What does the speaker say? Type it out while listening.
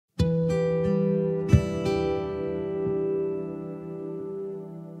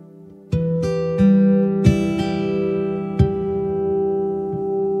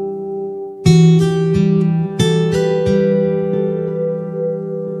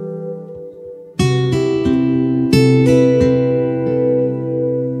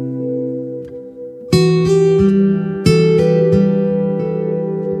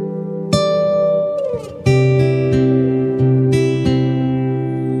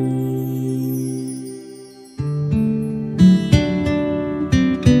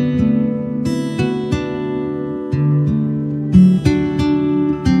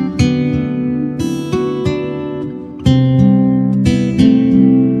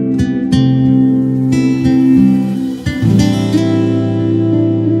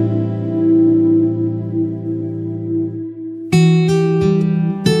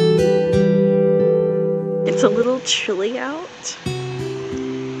chilly out,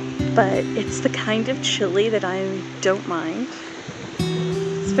 but it's the kind of chilly that I don't mind,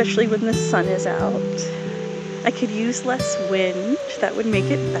 especially when the sun is out. I could use less wind, that would make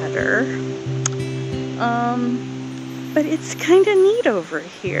it better. But it's kind of neat over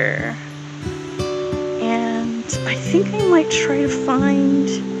here. And I think I might try to find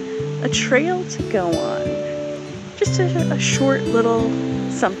a trail to go on. Just a short little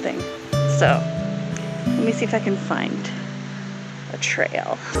something. So, let me see if I can find a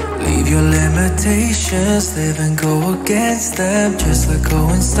trail. Leave your limitations, live and go against them. Just let go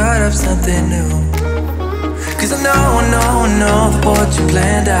and start up something new. Cause I know that what you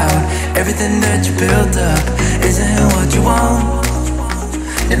planned out, everything that you built up, isn't what you want.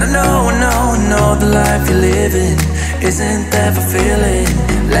 And I know the life you're living isn't that fulfilling.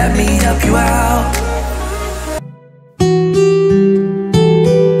 Let me help you out.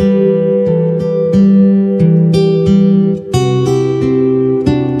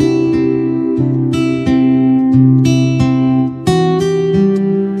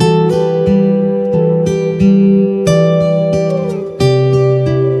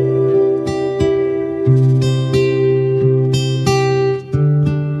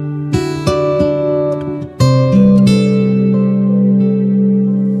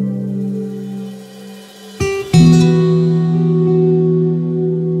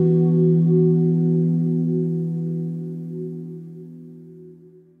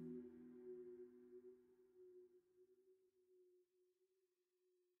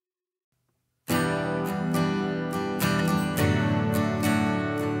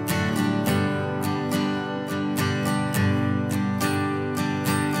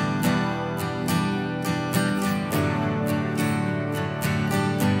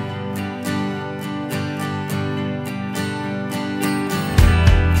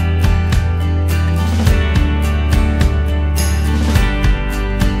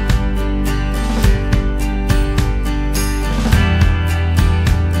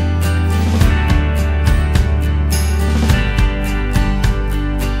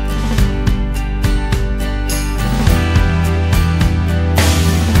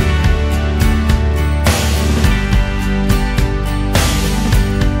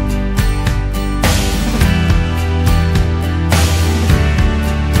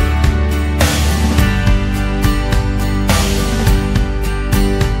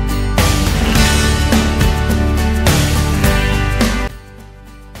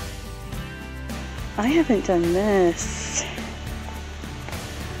 I haven't done this.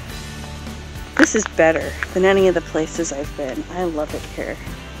 This is better than any of the places I've been. I love it here.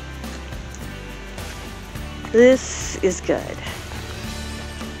 This is good.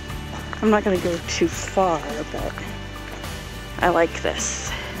 I'm not going to go too far, but I like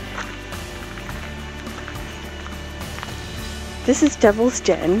this. This is Devil's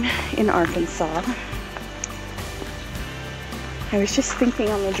Den in Arkansas. I was just thinking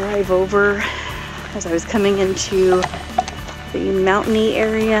on the drive over as I was coming into the mountainy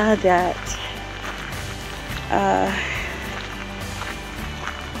area that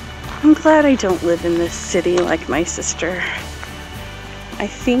I'm glad I don't live in this city like my sister. I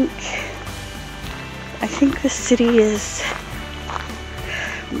think the city is,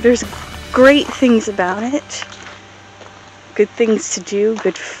 there's great things about it, good things to do,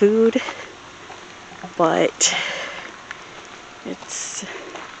 good food, but it's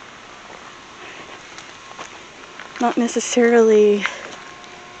not necessarily,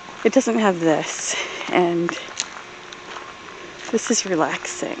 it doesn't have this, and this is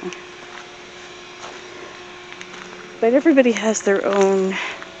relaxing. But everybody has their own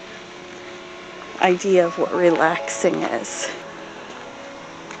idea of what relaxing is.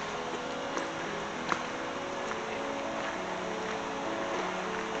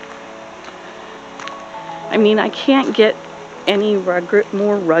 I mean, I can't get any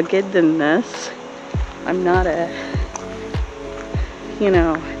more rugged than this. I'm not a,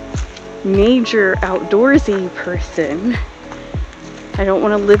 major outdoorsy person. I don't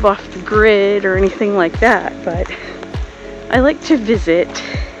want to live off the grid or anything like that, but I like to visit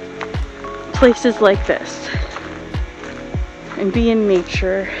places like this and be in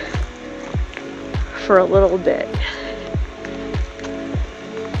nature for a little bit.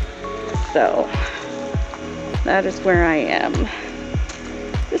 So that is where I am.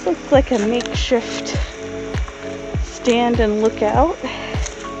 This looks like a makeshift stand and look out.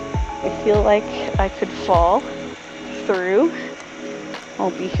 I feel like I could fall through.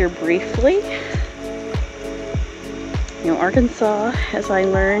 I'll be here briefly. Arkansas, as I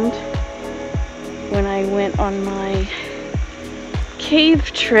learned when I went on my cave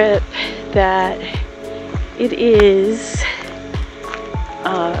trip, that it is,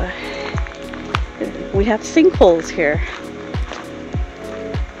 we have sinkholes here.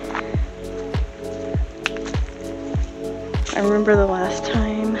 I remember the last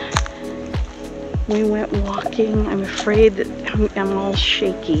time we went walking. I'm afraid that I'm all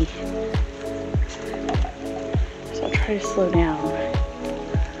shaky. So I'll try to slow down.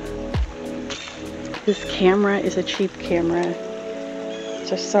 This camera is a cheap camera.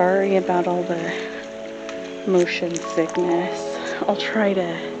 So sorry about all the motion sickness. I'll try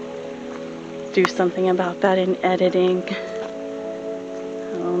to do something about that in editing. I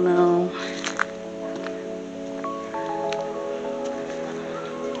don't know.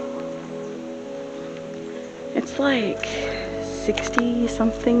 It's like 60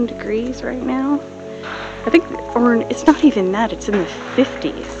 something degrees right now. I think, or it's not even that, it's in the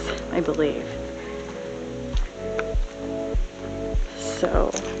 50s, I believe.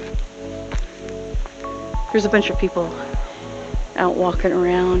 So, there's a bunch of people out walking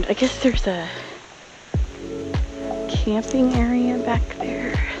around. I guess there's a camping area back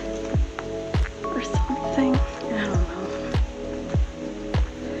there or something. I don't know.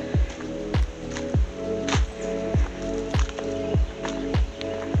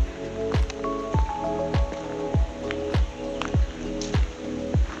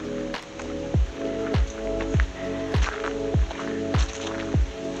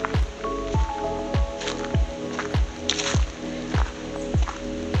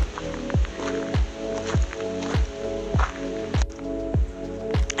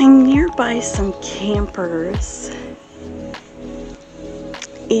 I'm nearby some campers,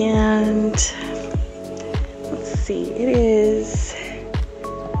 and let's see, it is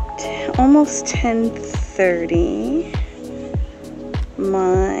almost 10:30.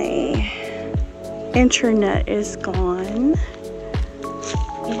 My internet is gone,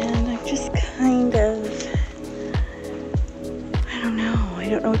 and I'm just kind of, I don't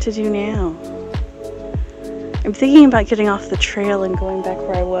know what to do now. I'm thinking about getting off the trail and going back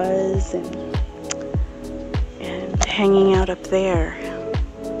where I was and hanging out up there.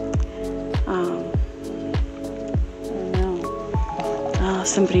 I don't know. Oh,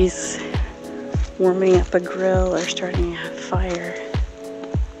 somebody's warming up a grill or starting a fire.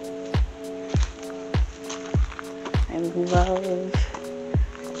 I love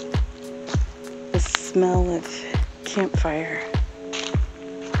the smell of campfire.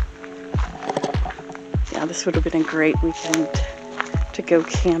 Yeah, this would have been a great weekend to go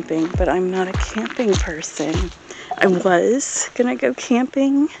camping, but I'm not a camping person. I was gonna go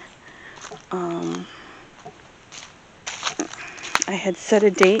camping. I had set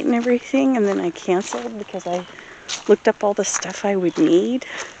a date and everything, and then I canceled because I looked up all the stuff I would need,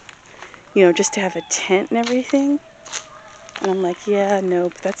 you know, just to have a tent and everything. And I'm like, yeah,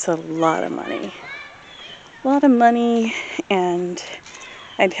 nope, that's a lot of money. A lot of money, and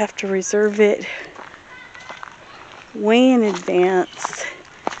I'd have to reserve it way in advance.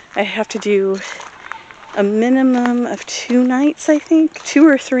 I have to do a minimum of 2 nights, I think, 2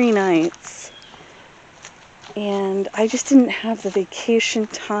 or 3 nights. And I just didn't have the vacation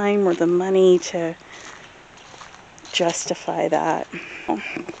time or the money to justify that.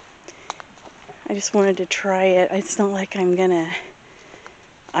 I just wanted to try it. It's not like I'm gonna,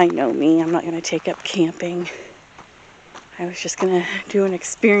 I know me, I'm not gonna take up camping. I was just gonna do an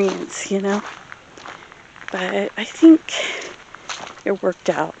experience, you know? But I think it worked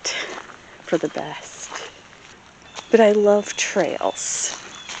out for the best. But I love trails,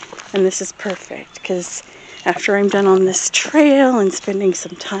 and this is perfect because after I'm done on this trail and spending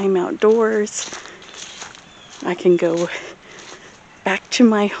some time outdoors, I can go back to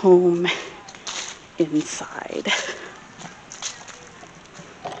my home inside.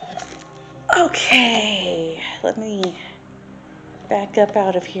 Okay, let me back up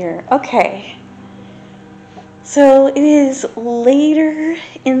out of here. Okay. So it is later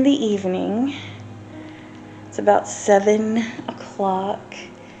in the evening. It's about 7 o'clock.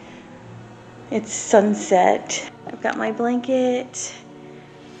 It's sunset. I've got my blanket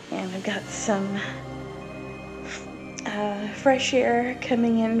and I've got some fresh air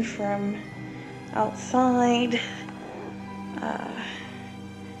coming in from outside.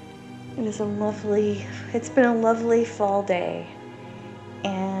 It's been a lovely fall day,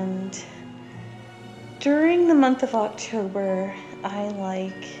 and during the month of October, I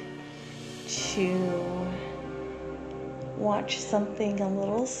like to watch something a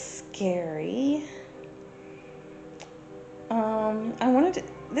little scary.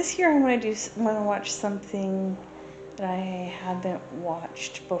 This year I want to watch something that I haven't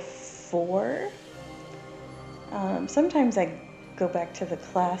watched before. Sometimes I go back to the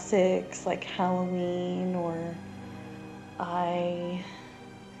classics like Halloween, or I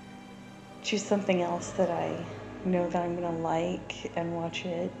choose something else that I know that I'm gonna like and watch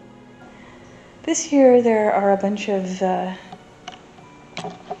it. This year there are a bunch of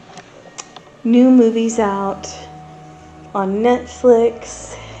new movies out on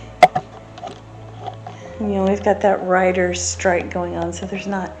Netflix. You know, we've got that writer's strike going on, so there's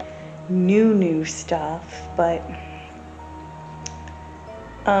not new stuff, but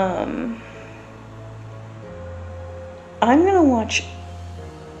I'm gonna watch,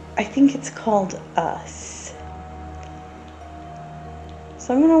 I think it's called Us.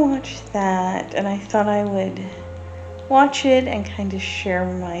 So I'm gonna watch that, and I thought I would watch it and kind of share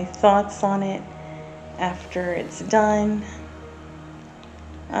my thoughts on it after it's done.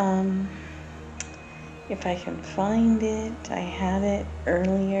 If I can find it, I had it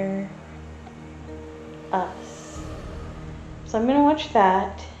earlier. Us. So I'm gonna watch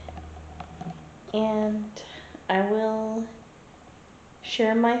that, and I will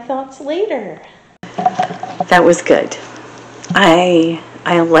share my thoughts later. That was good. I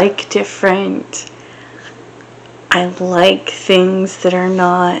like different. I like things that are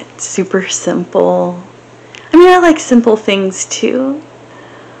not super simple. I mean, I like simple things too,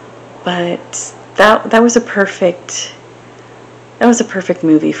 but that was a perfect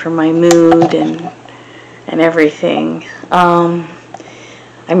movie for my mood and everything.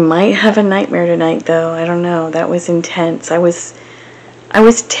 I might have a nightmare tonight though. I don't know. That was intense. I was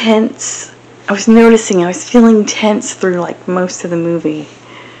tense. I was noticing I was feeling tense through like most of the movie.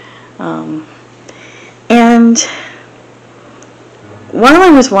 And while I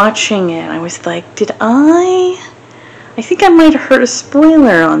was watching it, I was like, I think I might have heard a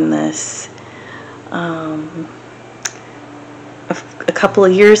spoiler on this a couple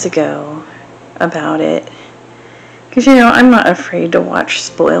of years ago about it. Because, you know, I'm not afraid to watch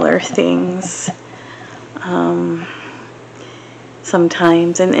spoiler things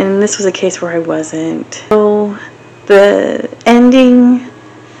sometimes. And this was a case where I wasn't. So the ending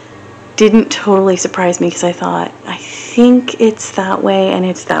didn't totally surprise me, because I thought, I think it's that way, and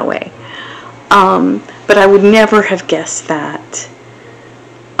it's that way. But I would never have guessed that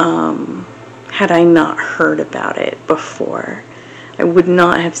had I not heard about it before. I would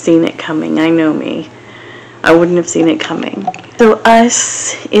not have seen it coming. I know me. I wouldn't have seen it coming. So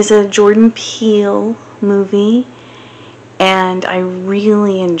Us is a Jordan Peele movie, and I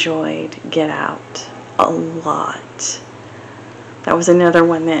really enjoyed Get Out a lot. That was another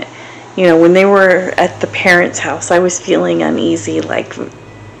one that, you know, when they were at the parents' house, I was feeling uneasy, like,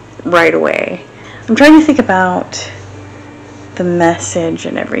 right away. I'm trying to think about the message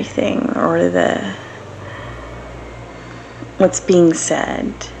and everything, or what's being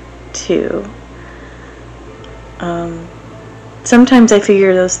said, too. Sometimes I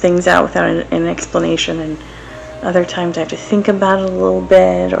figure those things out without an explanation, and other times I have to think about it a little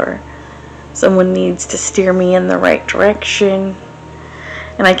bit, or someone needs to steer me in the right direction.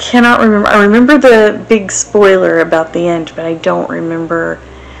 And I cannot remember. I remember the big spoiler about the end, but I don't remember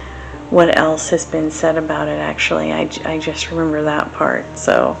what else has been said about it, actually. I just remember that part.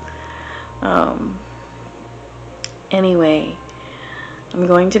 So, anyway, I'm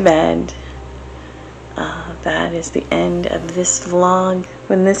going to bed. That is the end of this vlog.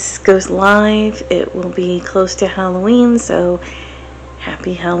 When this goes live, it will be close to Halloween, so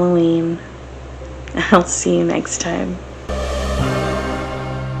happy Halloween. I'll see you next time.